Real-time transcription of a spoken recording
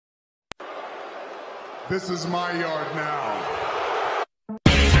This is my yard now.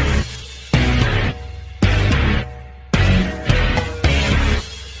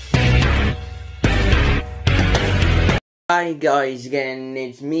 Hi guys, again,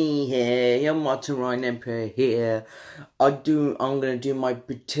 it's me here, I'm Martin Ryan Emperor here. I'm gonna do my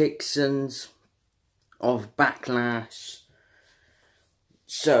predictions of Backlash.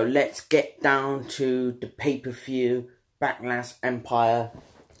 So let's get down to the pay-per-view Backlash Empire.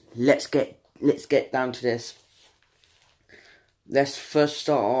 Let's get down to this. Let's first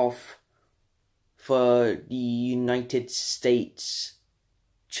start off for the United States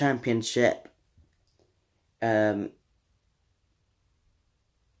Championship.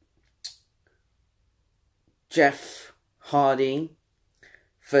 Jeff Hardy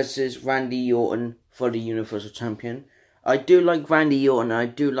versus Randy Orton for the Universal Champion. I do like Randy Orton, I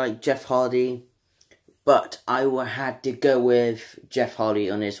do like Jeff Hardy, but I will have to go with Jeff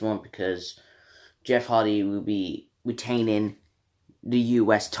Hardy on this one because Jeff Hardy will be retaining the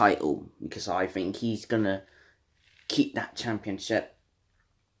US title because I think he's gonna keep that championship.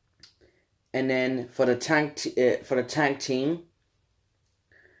 And then for the tag team,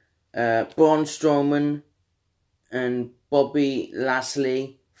 Braun Strowman and Bobby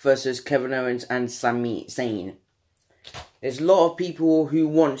Lashley versus Kevin Owens and Sami Zayn. There's a lot of people who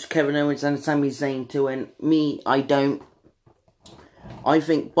want Kevin Owens and Sami Zayn to win. Me, I don't. I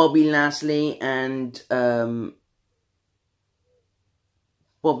think Bobby Lashley and Braun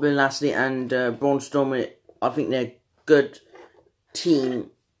Strowman, I think they're a good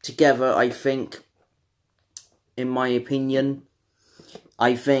team together, I think. In my opinion.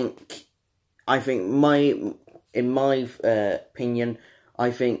 In my opinion,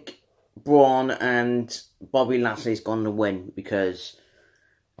 I think Braun and Bobby Lashley's going to win because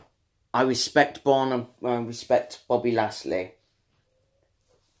I respect Braun and I respect Bobby Lashley.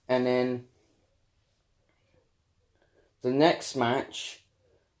 And then the next match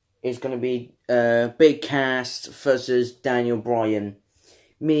is going to be Big Cass versus Daniel Bryan.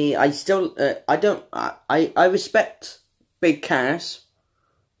 I respect Big Cass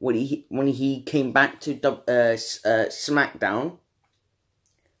when he came back to SmackDown,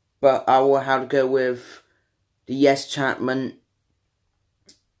 but I will have to go with the Yes Chapman.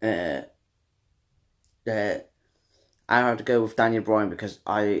 I have to go with Daniel Bryan because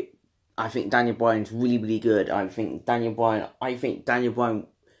I think Daniel Bryan's really good. I think Daniel Bryan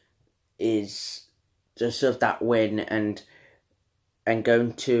is deserve that win and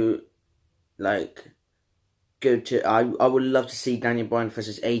going to I would love to see Daniel Bryan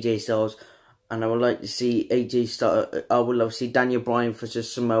versus AJ Styles, and I would like to see I would love to see Daniel Bryan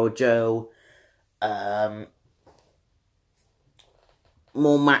versus Samoa Joe.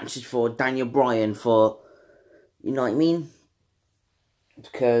 More matches for Daniel Bryan for, you know what I mean?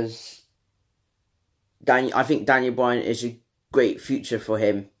 Because I think Daniel Bryan is a great future for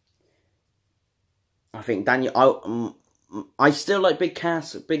him. I think I still like Big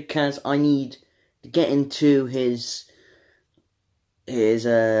Cass. Big Cass, I need to get into his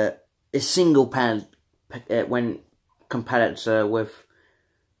single pad when competitor with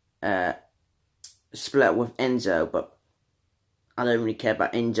split up with Enzo, but I don't really care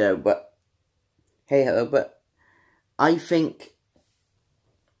about Enzo. But hey ho, but I think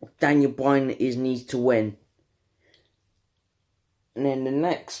Daniel Bryan needs to win. And then the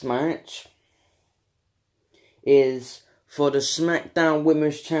next match is for the SmackDown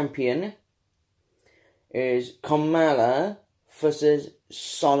Women's Champion. Is Carmella versus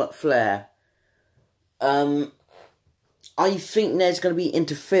Charlotte Flair. I think there's going to be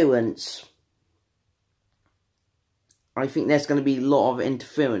interference. I think there's going to be a lot of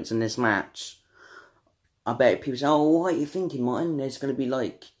interference in this match. I bet people say, oh, what are you thinking, Martin? There's going to be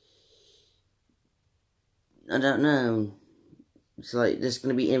I don't know. It's like there's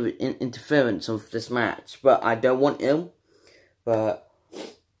going to be interference of this match. But I don't want to. But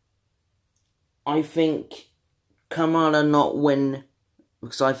I think Carmella not win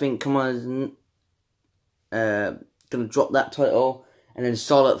because I think Carmella's gonna drop that title, and then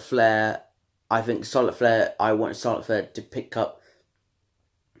Charlotte Flair. I want Charlotte Flair to pick up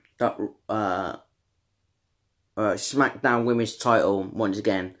that SmackDown Women's title once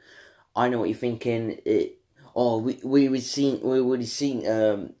again. I know what you're thinking. We would have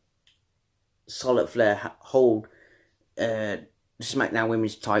seen Charlotte Flair hold the SmackDown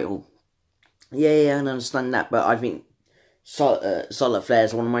Women's title. Yeah, I understand that, but I think Charlotte Flair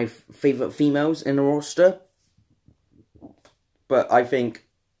is one of my favourite females in the roster. But I think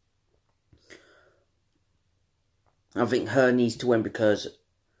her needs to win because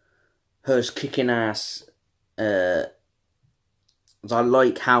her's kicking ass. I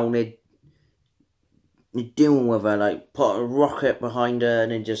like how doing with her, like put a rocket behind her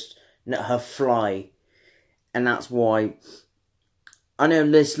and then just let her fly. And that's why I know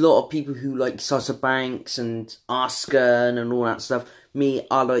there's a lot of people who like Sasha Banks and Asuka and all that stuff. Me,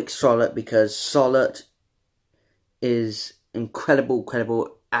 I like Charlotte because Charlotte is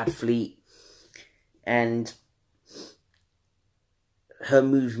incredible athlete, and her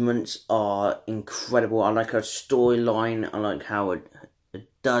movements are incredible. I like her storyline. I like how it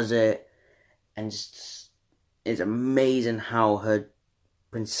does it, and just, it's amazing how her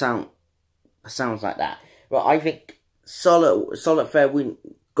sounds like that. But I think Charlotte Flair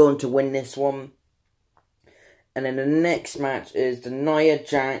going to win this one. And then the next match is the Nia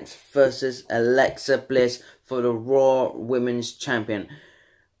Jax versus Alexa Bliss for the Raw Women's Champion.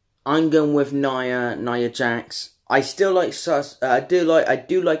 I'm going with Nia Jax. I still like I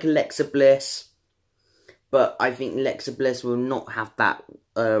do like Alexa Bliss, but I think Alexa Bliss will not have that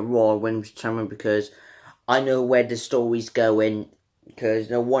Raw Women's Champion because I know where the story's going. Because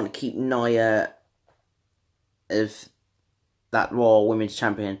they want to keep Nia as that Raw Women's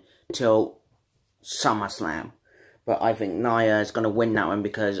Champion till SummerSlam. But I think Nia is going to win that one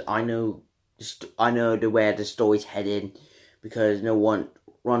because I know where the story's headed. Because they want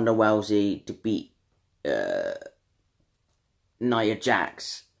Ronda Rousey to beat Nia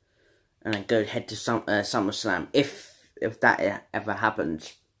Jax and then go head to SummerSlam if that ever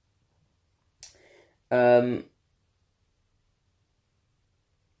happens. And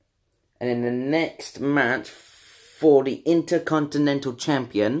then the next match for the Intercontinental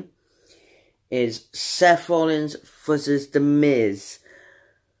Champion is Seth Rollins versus The Miz.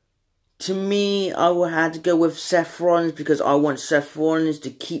 To me, I would have to go with Seth Rollins because I want Seth Rollins to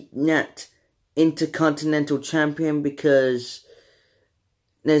keep that Intercontinental Champion because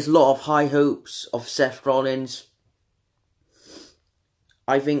there's a lot of high hopes of Seth Rollins.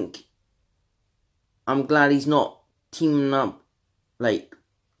 I'm glad he's not teaming up, like,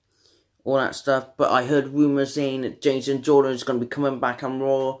 all that stuff. But I heard rumours saying that Jason Jordan is going to be coming back on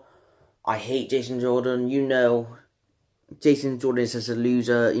Raw. I hate Jason Jordan. You know, Jason Jordan is a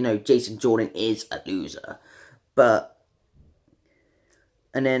loser. You know, Jason Jordan is a loser.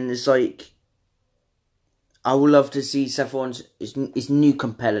 And then it's like, I would love to see Seth Rollins, his new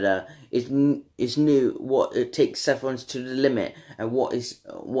competitor, his new, what it takes Seth Rollins to the limit, and what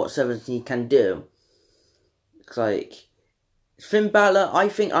Seth Rollins can do. It's like, Finn Balor, I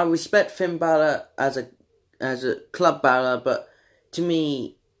think I respect Finn Balor as a club Balor, but to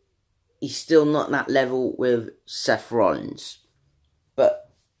me, he's still not that level with Seth Rollins. But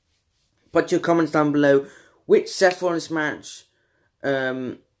put your comments down below which Seth Rollins match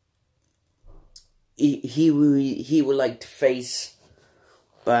he would like to face,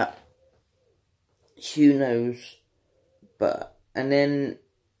 but who knows. And then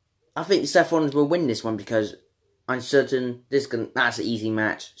I think Seth Rollins will win this one because I'm certain that's an easy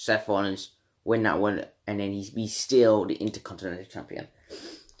match. Seth Rollins win that one, and then he's still the Intercontinental Champion.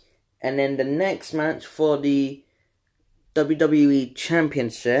 And then the next match for the WWE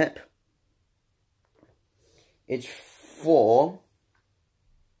Championship is for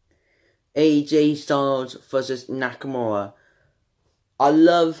AJ Styles versus Nakamura. I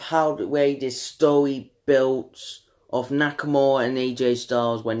love how the way this story builds of Nakamura and AJ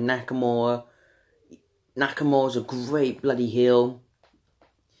Styles when Nakamura's a great bloody heel.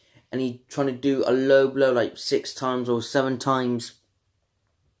 And he's trying to do a low blow like 6 times or 7 times.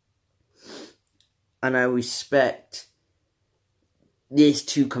 And I respect these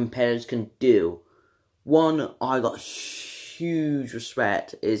two competitors can do. One I got huge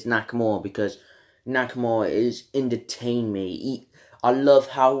respect is Nakamura because Nakamura is entertained me. I love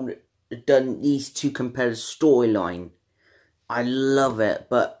how done these two competitors storyline. I love it,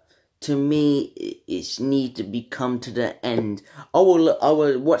 but to me it needs to be come to the end. I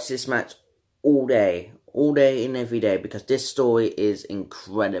will watch this match all day and every day because this story is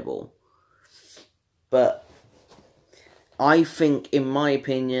incredible. But I think, in my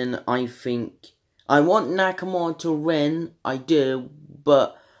opinion, I want Nakamura to win, I do,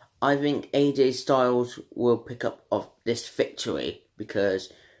 but I think AJ Styles will pick up of this victory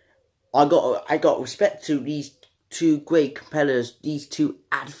because I got respect to these two great competitors, these two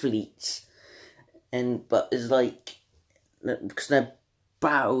athletes, but it's like because they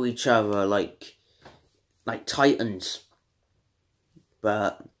battle each other like titans,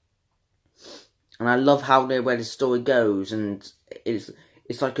 and I love where the story goes, and it's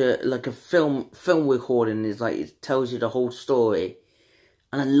like a film recording. It's like it tells you the whole story,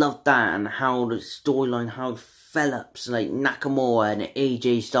 and I love that and how the storyline develops, like Nakamura and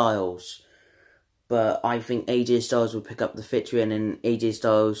AJ Styles. But I think AJ Styles will pick up the victory, and then AJ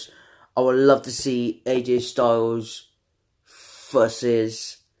Styles, I would love to see AJ Styles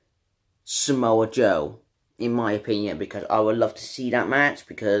versus Samoa Joe, in my opinion, because I would love to see that match,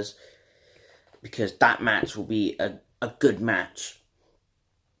 because that match will be a good match.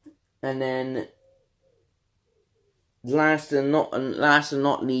 And then last and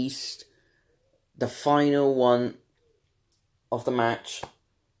not least, the final one of the match,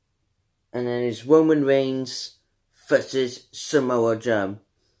 and then is Roman Reigns versus Samoa Joe.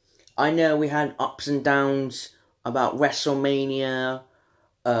 I know we had ups and downs about WrestleMania,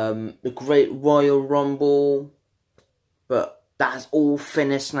 the Great Royal Rumble, but that's all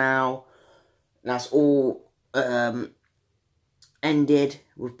finished now. That's all ended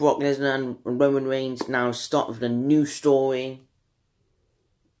with Brock Lesnar and Roman Reigns. Now start with a new story.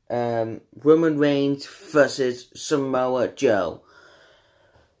 Roman Reigns versus Samoa Joe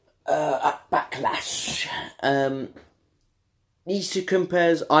at Backlash. These two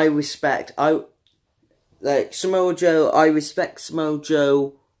compares I respect. Samoa Joe, I respect Samoa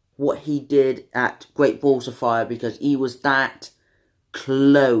Joe, what he did at Great Balls of Fire, because he was that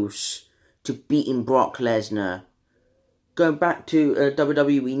close to beating Brock Lesnar. Going back to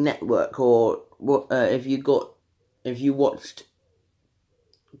WWE Network, or if you watched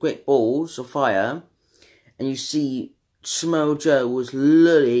Great Balls of Fire, and you see Samoa Joe was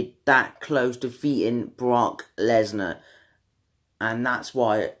literally that close to defeating Brock Lesnar, and that's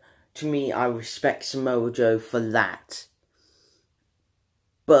why, to me, I respect Samoa Joe for that.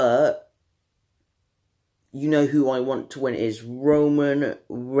 But you know who I want to win is Roman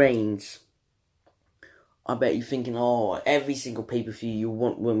Reigns. I bet you're thinking, oh, every single pay-per-view you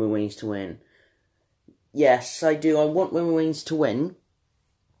want Roman Reigns to win. Yes, I do. I want Roman Reigns to win.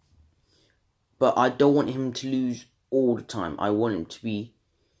 But I don't want him to lose all the time. I want him to be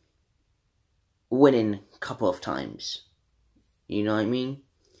winning a couple of times. You know what I mean?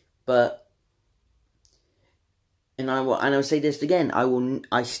 But, and I'll say this again.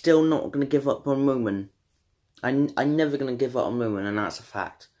 I still not gonna give up on Roman. I'm never gonna give up on Roman, and that's a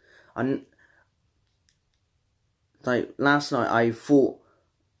fact. Like last night, I thought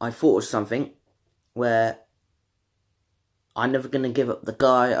of something where I'm never gonna give up the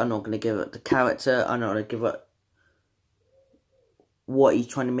guy. I'm not gonna give up the character. I'm not gonna give up what he's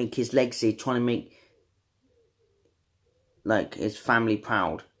trying to make his legacy, trying to make like his family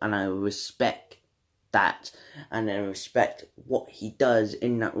proud, and I respect that, and I respect what he does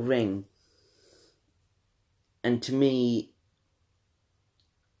in that ring. And to me,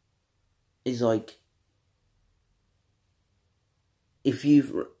 is like, if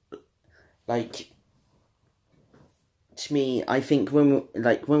you've like, to me, I think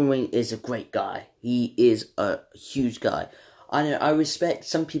Roman Reigns is a great guy. He is a huge guy. I know I respect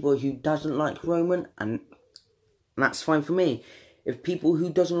some people who doesn't like Roman, and that's fine for me. If people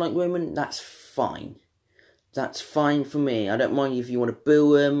who doesn't like Roman, that's fine. That's fine for me. I don't mind if you want to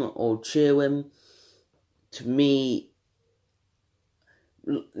boo him or cheer him. To me,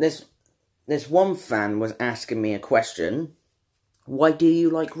 there's one fan was asking me a question. Why do you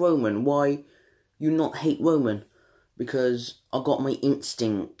like Roman? Why you not hate Roman? Because I got my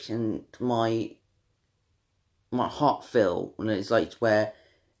instinct and my heart feel, and it's like where,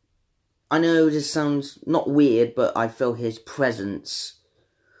 I know this sounds not weird, but I feel his presence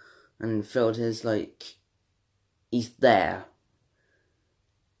and felt his, like, he's there.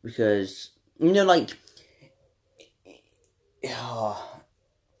 Because, you know, like,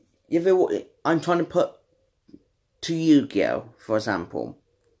 I'm trying to put to Yu-Gi-Oh, for example,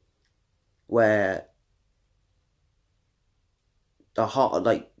 where the heart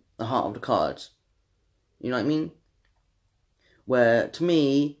of the cards, you know what I mean? Where, to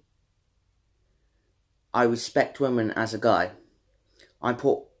me, I respect Roman as a guy. I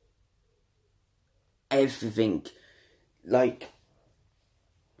put everything, like,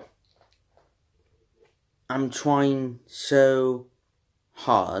 I'm trying so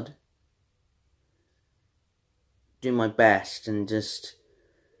hard, do my best, and it's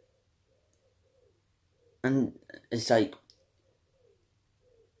like,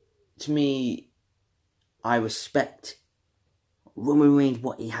 to me, I respect Roman Reigns,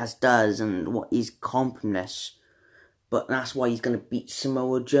 what he does, and what he's accomplished. But that's why he's going to beat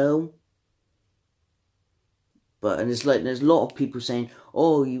Samoa Joe. But, and there's a lot of people saying,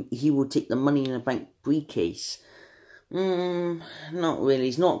 oh, he will take the Money in the Bank briefcase. Not really.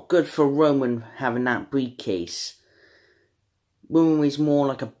 It's not good for Roman having that briefcase. Roman is more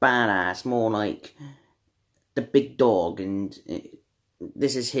like a badass, more like the big dog, and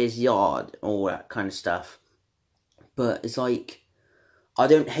this is his yard, all that kind of stuff. But it's like, I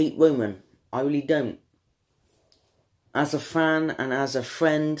don't hate Roman. I really don't. As a fan and as a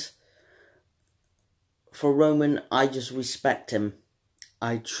friend, for Roman, I just respect him.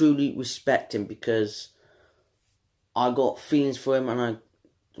 I truly respect him because I got feelings for him, and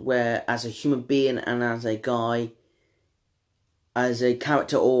where as a human being and as a guy, as a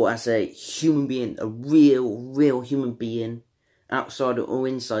character or as a human being, a real human being, outside or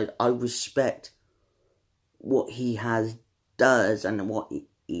inside, I respect what he does and what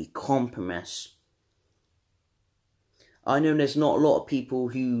he compromises. I know there's not a lot of people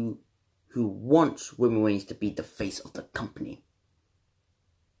who want Roman Reigns to be the face of the company.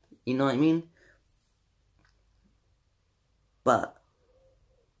 You know what I mean? But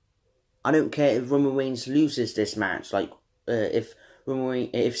I don't care if Roman Reigns loses this match. Like if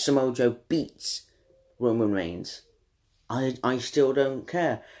Samoa Joe beats Roman Reigns, I still don't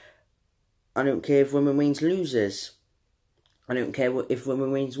care. I don't care if Roman Reigns loses. I don't care if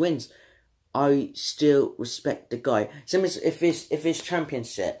Roman Reigns wins. I still respect the guy. Same as if it's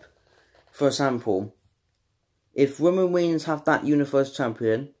championship, for example, if Roman Reigns have that Universal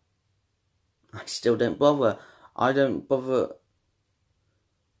Champion, I still don't bother. I don't bother.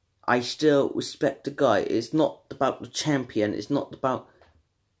 I still respect the guy. It's not about the champion. It's not about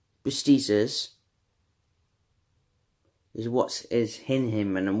prestiges. It's what is in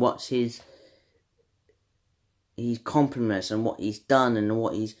him and what's his compliments and what he's done and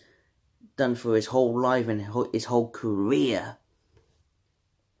what he's done for his whole life and his whole career.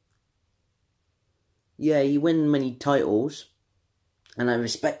 Yeah, he wins many titles, and I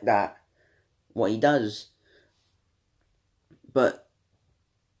respect that, what he does. But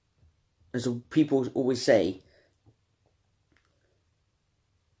as people always say,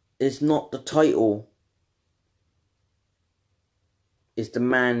 it's not the title, it's the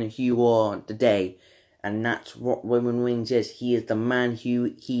man who you are today. And that's what Roman Reigns is. He is the man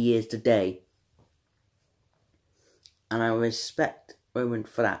who he is today. And I respect Roman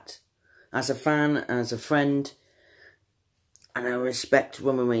for that. As a fan, as a friend, and I respect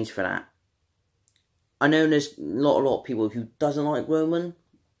Roman Reigns for that. I know there's a lot of people who doesn't like Roman.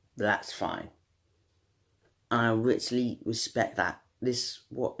 That's fine. And I richly respect that.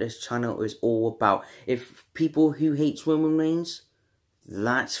 What this channel is all about. If people who hates Roman Reigns,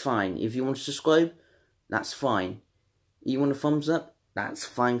 that's fine. If you want to subscribe, that's fine. You want a thumbs up? That's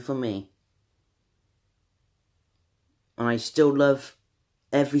fine for me. And I still love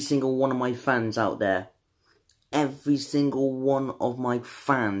every single one of my fans out there. Every single one of my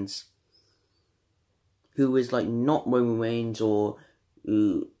fans who is like not Roman Reigns or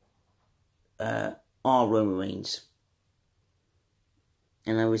who are Roman Reigns.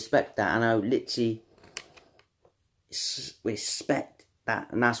 And I respect that. And I literally respect that.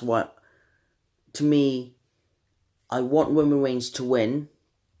 And that's what, to me, I want Roman Reigns to win,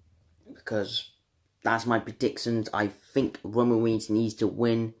 because that's my predictions. I think Roman Reigns needs to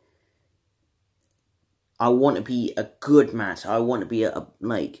win. I want it to be a good match. I want it to be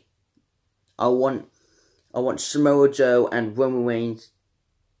I want Samoa Joe and Roman Reigns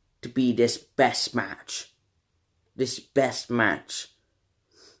to be this best match. This best match.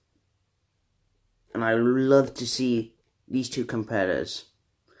 And I love to see these two competitors.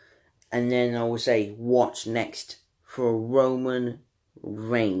 And then I will say, what's next for Roman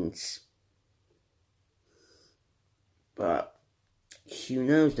Reigns? But who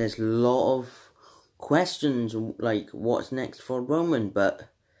knows? There's a lot of questions like what's next for Roman. But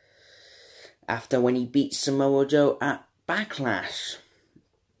after when he beats Samoa Joe at Backlash,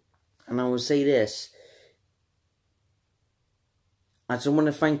 and I will say this, I just want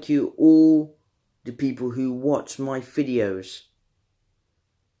to thank you all the people who watch my videos.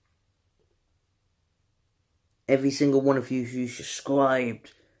 Every single one of you who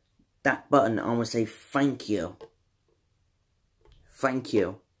subscribed that button, I want to say thank you. Thank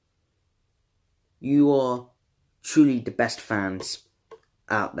you. You are truly the best fans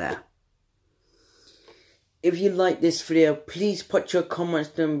out there. If you like this video, please put your comments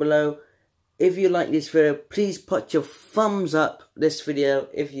down below. If you like this video, please put your thumbs up this video.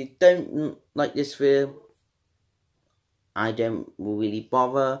 If you don't like this video, I don't really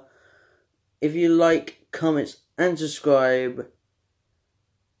bother. If you like, comments and subscribe.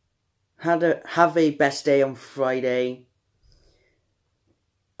 Have a best day on Friday.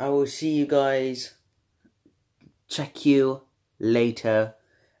 I will see you guys. Check you later.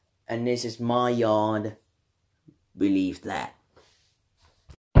 And this is my yard. Believe that.